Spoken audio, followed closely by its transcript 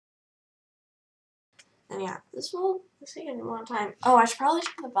And yeah, this take a long time. Oh, I should probably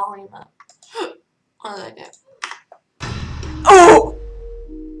turn the volume up. Oh, okay. Oh!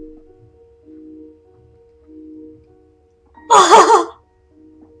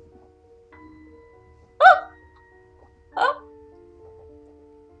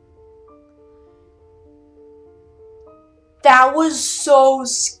 That was so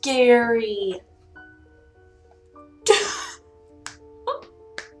scary.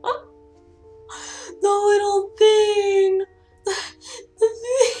 The little thing.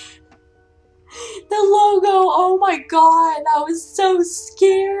 The logo. Oh my god, that was so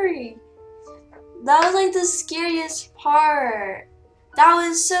scary. That was like the scariest part. That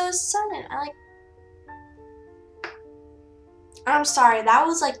was so sudden. I'm sorry, that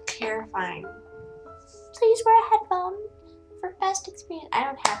was like terrifying. Please wear a headphone for best experience. I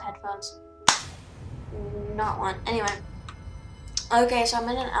don't have headphones. Not one. Anyway. Okay, so I'm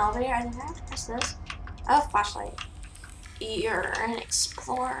in an elevator. I think I have to press this. Oh, flashlight. You're an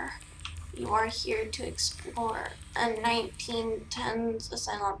explorer. You are here to explore a 1910s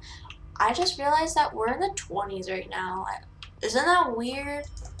asylum. I just realized that we're in the 20s right now. Isn't that weird?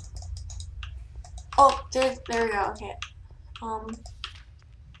 Oh, there we go. Okay.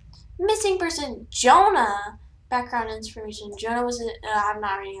 Missing person, Jonah. Background information. Jonah was I'm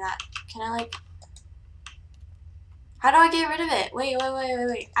not reading that. Can I like? How do I get rid of it? Wait.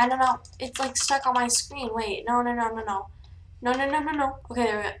 I don't know. It's like stuck on my screen. Wait. No. No. Okay,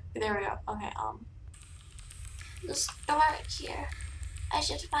 there we go. Okay. This door right here. I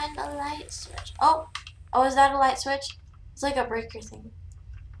should find the light switch. Oh, is that a light switch? It's like a breaker thing.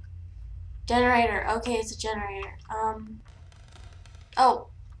 Generator. Okay, it's a generator. Oh,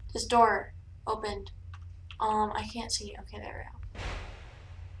 this door opened. I can't see. Okay, there we go.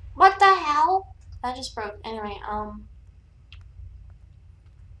 What the hell? That just broke. Anyway,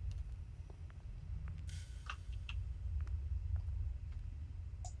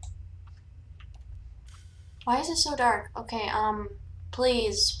 why is it so dark? Okay,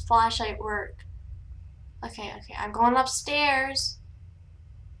 please, flashlight work. Okay, I'm going upstairs.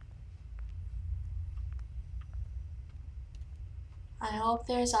 I hope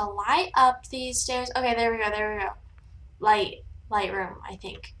there's a light up these stairs. Okay, there we go. Light room, I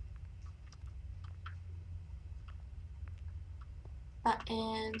think.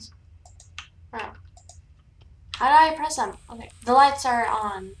 Buttons. Oh. How do I press them? Okay, the lights are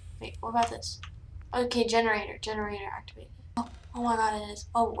on. Wait, what about this? Okay, generator activated. Oh my god, it is.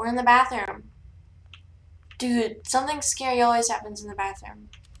 Oh, we're in the bathroom. Dude, something scary always happens in the bathroom.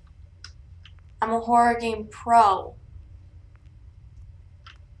 I'm a horror game pro.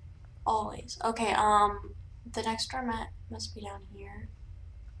 Always. Okay, the next door must be down here.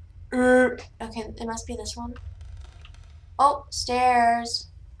 Okay, it must be this one. Oh, stairs.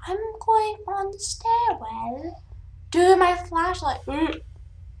 I'm going on the stairwell. Dude, my flashlight. We're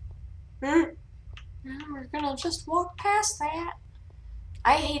gonna just walk past that.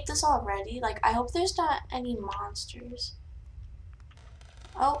 I hate this already. Like, I hope there's not any monsters.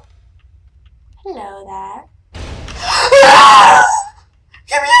 Oh. Hello there.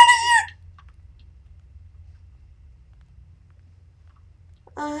 Get me out of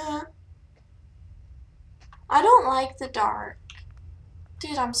here! I don't like the dark.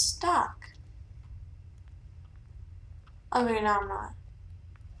 Dude, I'm stuck. Okay, no, I'm not.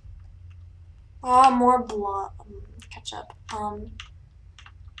 Oh, more blood. Ketchup.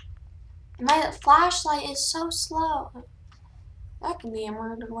 My flashlight is so slow. That could be a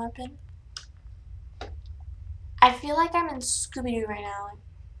murder weapon. I feel like I'm in Scooby-Doo right now.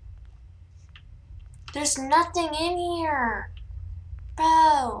 There's nothing in here.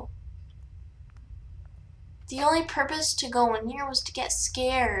 Bro. The only purpose to go in here was to get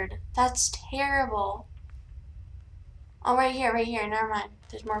scared. That's terrible. Oh, right here. Never mind.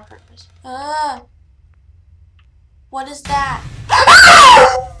 There's more purpose. What is that?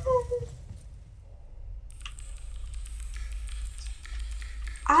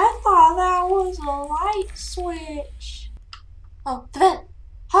 I thought that was a light switch. Oh, the vent.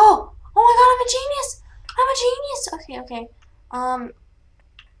 Oh my god, I'm a genius. Okay.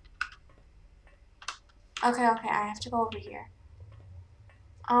 Okay, I have to go over here.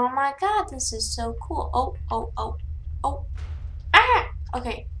 Oh my god, this is so cool. Oh. Ah!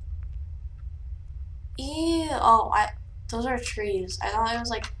 Okay. Ew. Oh, those are trees. I thought it was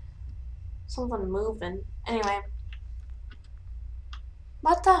like something moving. Anyway.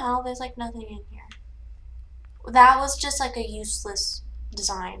 What the hell? There's like nothing in here. That was just like a useless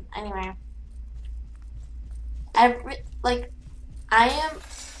design. Anyway. I am,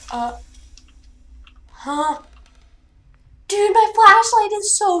 huh? Dude, my flashlight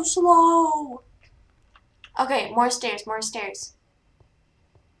is so slow. Okay, more stairs, more stairs.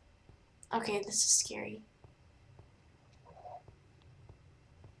 Okay, this is scary.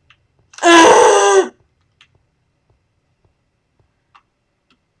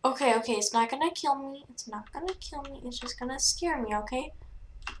 Okay, okay, it's not gonna kill me. It's not gonna kill me. It's just gonna scare me, okay?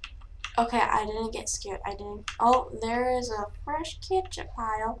 Okay, I didn't get scared. I didn't. Oh, there is a fresh ketchup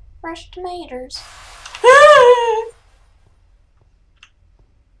pile. Fresh tomatoes.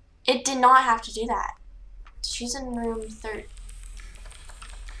 It did not have to do that. She's in room 30.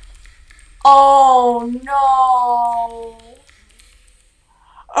 Oh, no.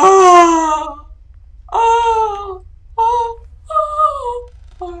 Oh, oh, oh, oh,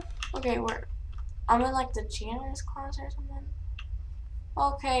 oh. Okay, I'm in like the janitor's closet or something.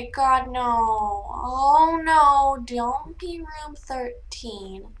 Okay, God, no. Oh, no. Don't be room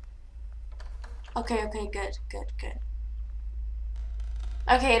 13. Okay, okay, good, good, good.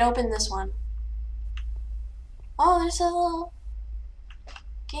 Okay, it opened this one. Oh, there's a little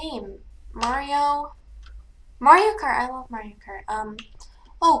game. Mario Kart. I love Mario Kart.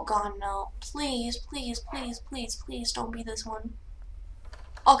 Oh God, no. Please, please, please, please, please don't be this one.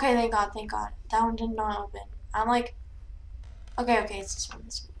 Okay, thank God, thank God. That one did not open. I'm like, okay, okay, it's this one,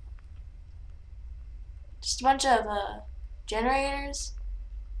 this one. Just a bunch of, generators.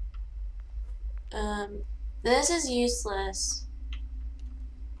 This is useless.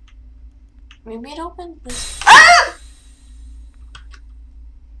 Maybe it opened this. Ah!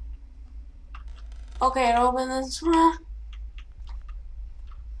 Okay, it opened this one.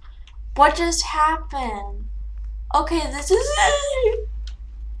 What just happened? Okay, this is it.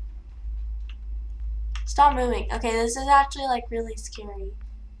 Stop moving. Okay, this is actually like really scary.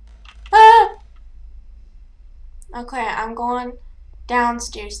 Ah! Okay, I'm going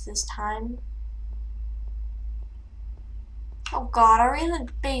downstairs this time. Oh God, are we in the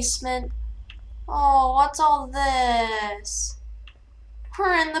basement? Oh, what's all this?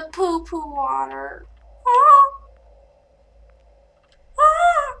 We're in the poo-poo water. Ah!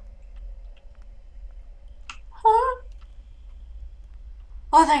 Ah! Ah!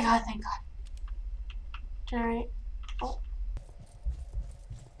 Oh, thank God, thank God. Generate. Oh.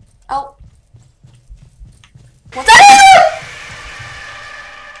 Oh. What's that?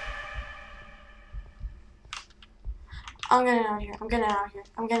 I'm getting out of here. I'm getting out of here.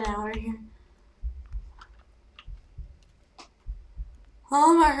 I'm getting out of here.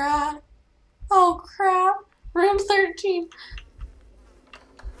 Oh my God. Oh crap. Room 13.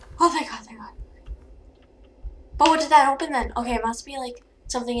 Oh, thank God, thank God. But what did that open then? Okay, it must be like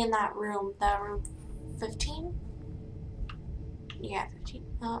something in that room. That room 15? Yeah, 15.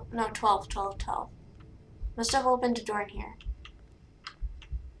 Oh, no, 12, 12, 12. Must have opened a door in here.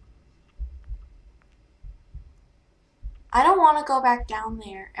 I don't want to go back down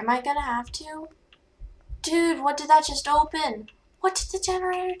there. Am I gonna have to? Dude, what did that just open? What did the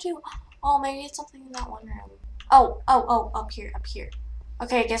generator do? Oh, maybe it's something in that one room. Oh, oh, oh, up here, up here.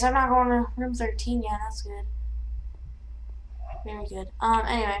 Okay, I guess I'm not going to room 13 yet. That's good. Very good.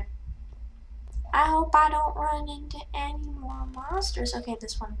 Anyway. I hope I don't run into any more monsters. Okay,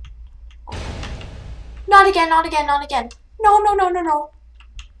 this one. Oh. Not again, not again, not again. No, no, no, no, no.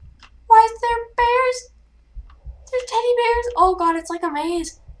 Why is there bears? There's teddy bears. Oh God, it's like a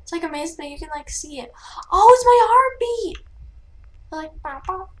maze. It's like a maze that you can like see it. Oh, it's my heartbeat. Like, bow,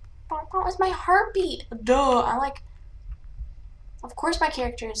 bow, bow, bow. It's my heartbeat. Duh. I'm like, of course my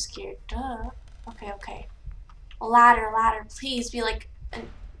character is scared. Duh. Okay, okay. A ladder, ladder. Please be like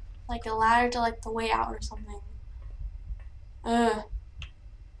a ladder to like the way out or something. Ugh.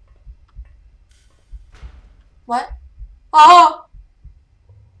 What? Oh!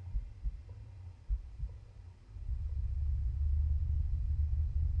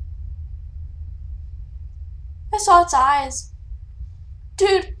 I saw its eyes.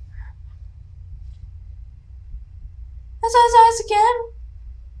 Dude! I saw its eyes again!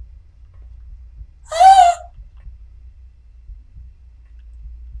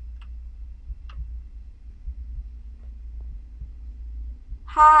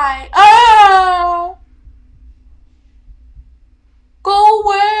 Hi. Ah! Go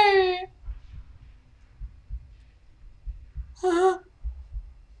away!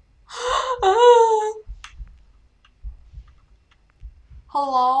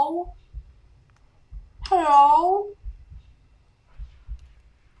 Hello? Hello?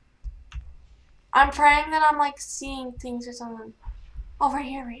 I'm praying that I'm like seeing things or something. Oh, right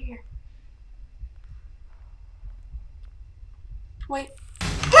here, right here. Wait.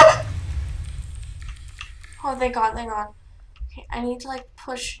 Oh, thank God, thank God. Okay, I need to like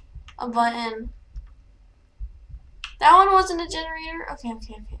push a button. That one wasn't a generator? Okay,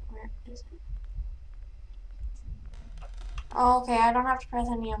 okay, okay. Where is it? Oh, okay, I don't have to press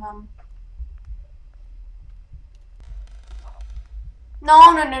any of them.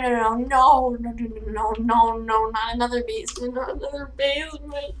 No, no, no, no, no, no, no, no, no, no, no, not another basement, not another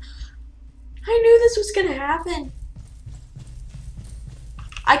basement. I knew this was gonna happen.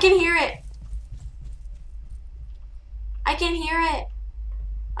 I can hear it. I can hear it.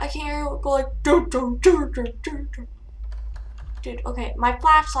 I can hear it go like do do do do do do. Dude, okay, my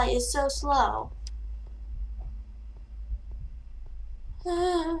flashlight is so slow.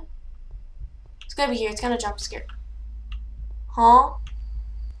 It's gonna be here. It's gonna jump scare. Huh?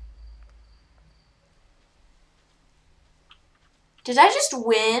 Did I just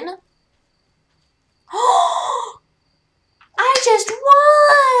win? I just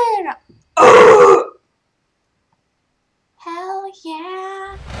won! Hell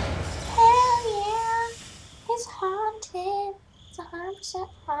yeah! Hell yeah! It's haunted. It's 100%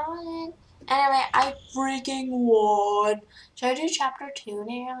 haunted. Anyway, I freaking won. Should I do chapter 2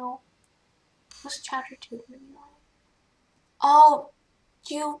 now? What's chapter 2 gonna be like? Oh,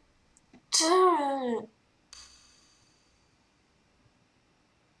 you did.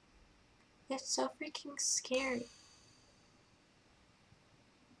 It's so freaking scary.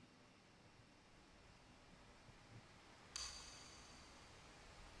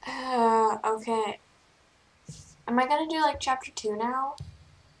 Okay. Am I gonna do like chapter 2 now?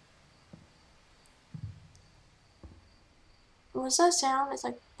 What's that sound? It's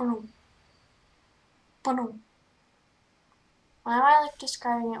like boom, boom. Why am I like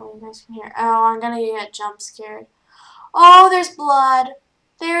describing it when you guys can hear? Oh, I'm gonna get jump scared. Oh, there's blood.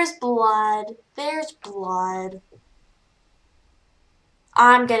 There's blood. There's blood.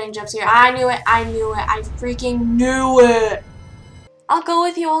 I'm getting jump scared. I knew it. I knew it. I freaking knew it. I'll go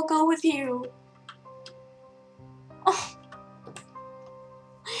with you. I'll go with you. Oh.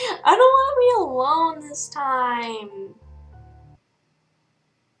 I don't want to be alone this time.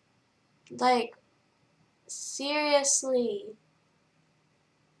 Like, seriously.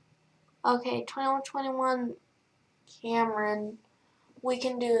 Okay, 2121 Cameron. We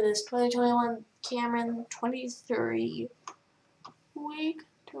can do this. 2021 Cameron 23. We can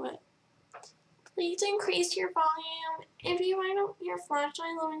do it. Please increase your volume. If you find your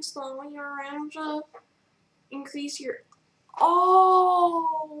flashlight going slow, you're around to increase your.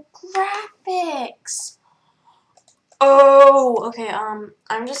 Oh, graphics. Oh, okay. I'm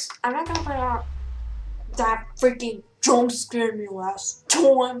not gonna put out that freaking jump scared me last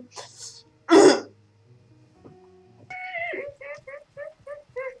time.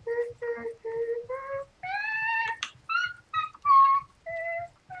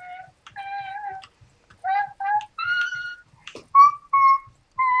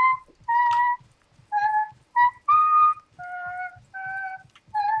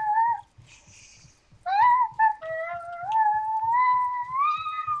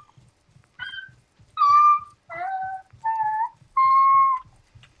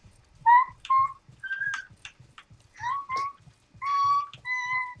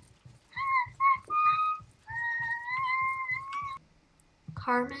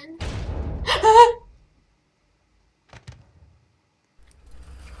 Carmen?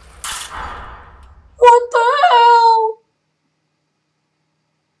 What the hell?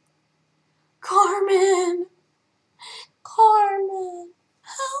 Carmen! Carmen!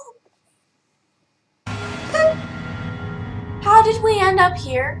 Help! How did we end up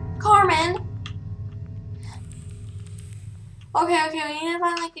here? Carmen! Okay, we need to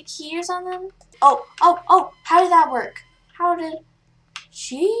find like a key or something. Oh, how did that work? How did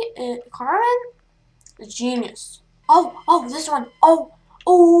Carmen? A genius. Oh, this one. Oh,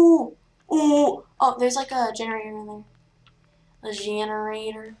 there's like a generator in there. A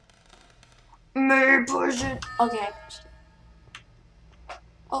generator. May push it. Okay, I pushed it.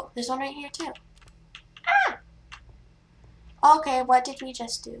 Oh, there's one right here too. Ah! Okay, what did we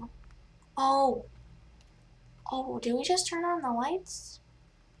just do? Oh, did we just turn on the lights?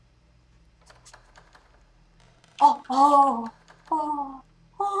 Oh.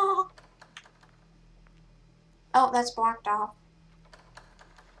 Oh, that's blocked off.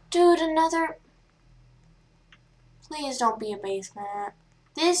 Dude, another. Please don't be a basement.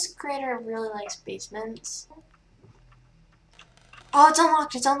 This creator really likes basements. Oh, it's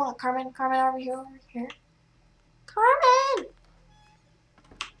unlocked. It's unlocked. Carmen, over here. Carmen!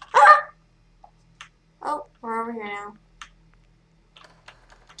 Ah! Oh, we're over here now.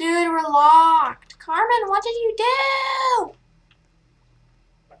 Dude, we're locked. Carmen, what did you do?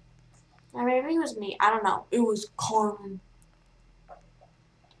 Or maybe it was me. I don't know. It was Carmen.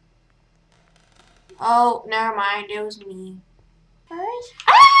 Oh, never mind. It was me. Where is...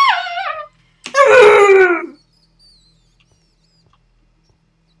 Ah!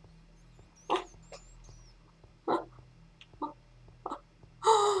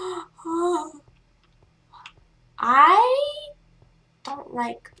 don't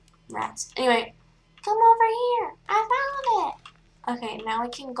like rats. Anyway, come over here. I found it. Okay, now we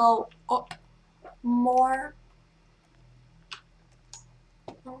can go up more.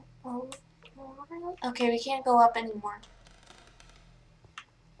 Okay, we can't go up anymore.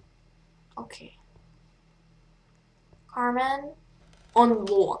 Okay. Carmen,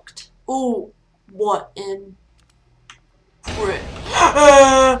 unlocked. Ooh, what in frick?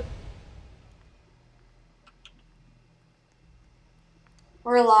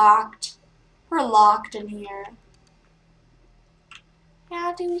 We're locked. We're locked in here.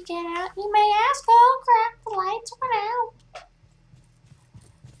 How do we get out? You may ask. Oh crap, the lights went out.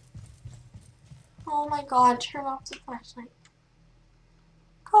 Oh my god, turn off the flashlight.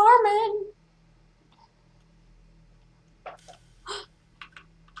 Carmen!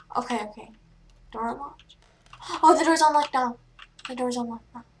 Okay. Door unlocked. Oh, the door's unlocked now. The door's unlocked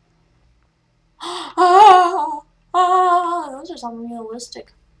now. Those are some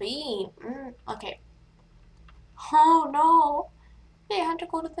realistic feet. Okay. Oh no. They had to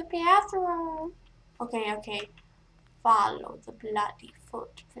go to the bathroom. Okay. Follow the bloody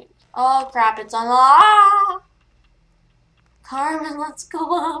footprint. Oh crap, it's unlocked. Carmen, let's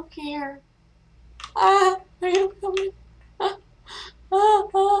go up here. Are you coming?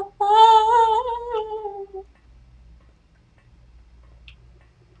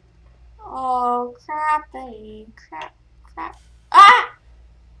 Oh crappy, crap. Ah!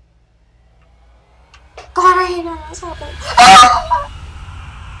 God, I hate when this happens.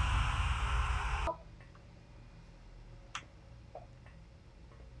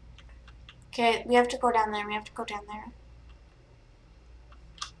 Okay, we have to go down there.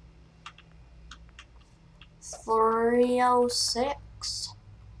 306.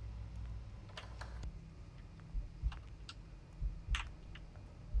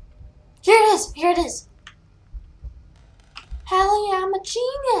 Here it is. Hell yeah, I'm a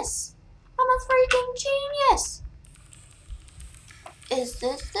genius. I'm a freaking genius. Is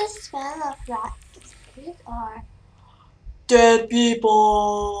this the smell of rats or dead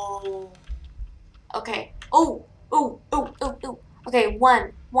people? Okay. Oh. Okay,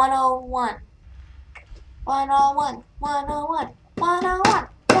 101. 101.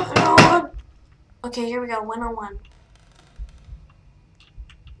 Okay, here we go, 101.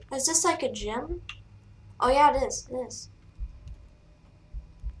 Is this like a gym? Oh yeah, it is.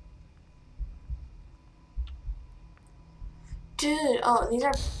 Dude, oh, these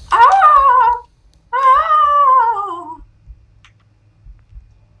are... Ah!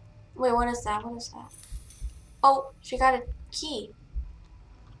 Wait, what is that? Oh, she got a key.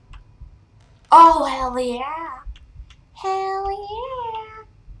 Oh, hell yeah.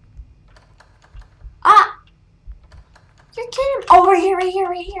 Ah! You're kidding. Oh, right here.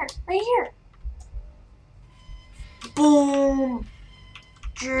 Boom.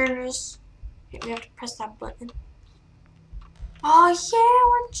 Genius. Okay, we have to press that button. Oh, yeah,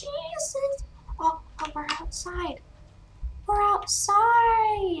 we're geniuses. Oh, we're outside.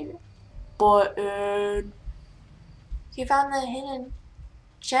 Button. You found the hidden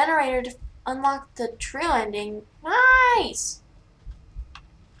generator to unlock the true ending. Nice!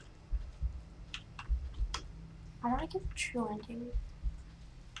 I want to get the true ending.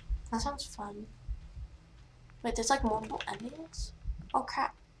 That sounds fun. Wait, there's like multiple endings? Oh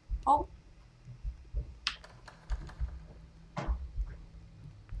crap. Oh.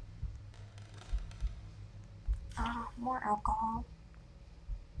 More alcohol.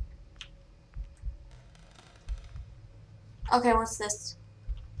 Okay, what's this?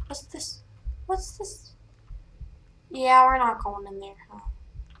 Yeah, we're not going in there, huh?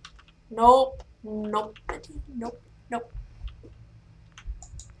 Nope.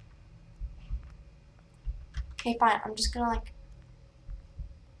 Okay, fine. I'm just gonna like...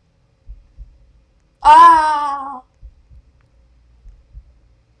 Ah!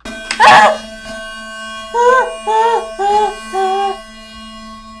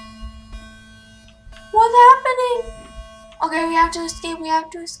 What's happening? Okay, we have to escape.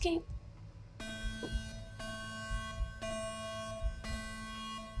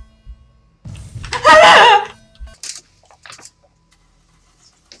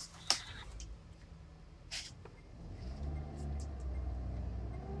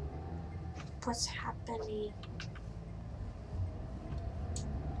 What's happening?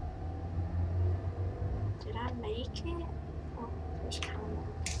 Did I make it? Oh, there's carmen.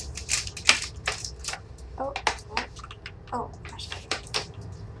 Oh, gosh.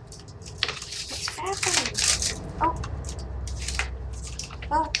 What's happening? Oh.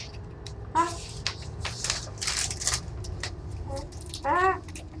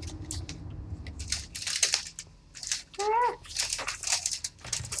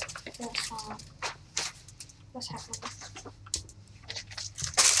 this? What's happening?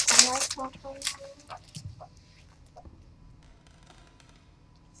 I'm like not turning on.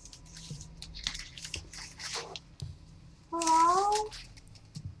 Hello?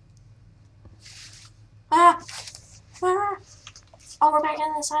 Ah! Ah! Oh, we're back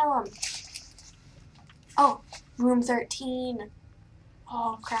in the asylum. Oh, room 13.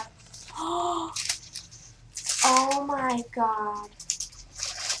 Oh, crap. Oh my god.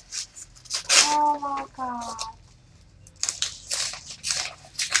 Oh my god.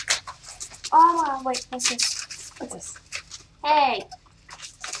 Oh my, wait, what's this? What's this? Hey,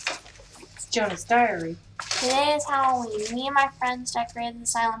 It's Jonah's diary. today is Halloween. Me and my friends decorated the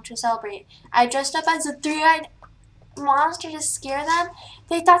asylum to celebrate. I dressed up as a three-eyed monster to scare them.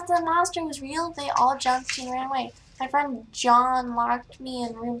 They thought the monster was real. They all jumped and ran away. My friend John locked me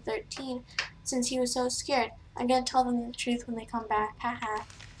in room 13 since he was so scared. I'm gonna tell them the truth when they come back. Haha.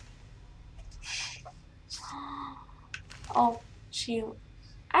 Oh, shoot.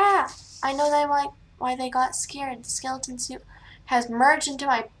 Ah! I know they like why they got scared. The skeleton suit has merged into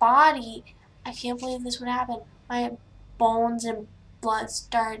my body. I can't believe this would happen. My bones and blood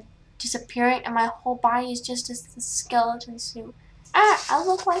started disappearing and my whole body is just as the skeleton suit. Ah! I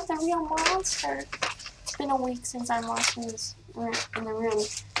look like the real monster. It's been a week since I'm lost in this room, No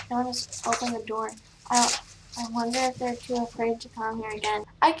one has opened the door. I wonder if they're too afraid to come here again.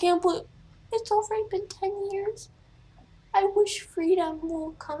 I can't believe it's already been 10 years. I wish freedom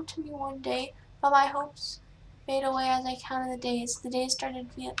will come to me one day, but my hopes fade away as I counted the days. The days started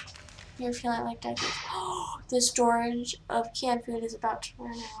feeling like decades. The storage of canned food is about to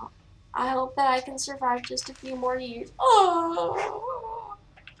run out. I hope that I can survive just a few more years. Oh.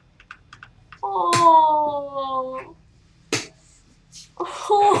 Oh.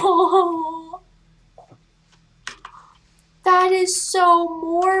 Oh. That is so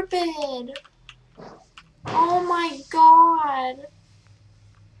morbid. Oh my god.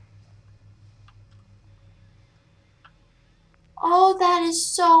 Oh, that is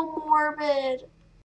so morbid.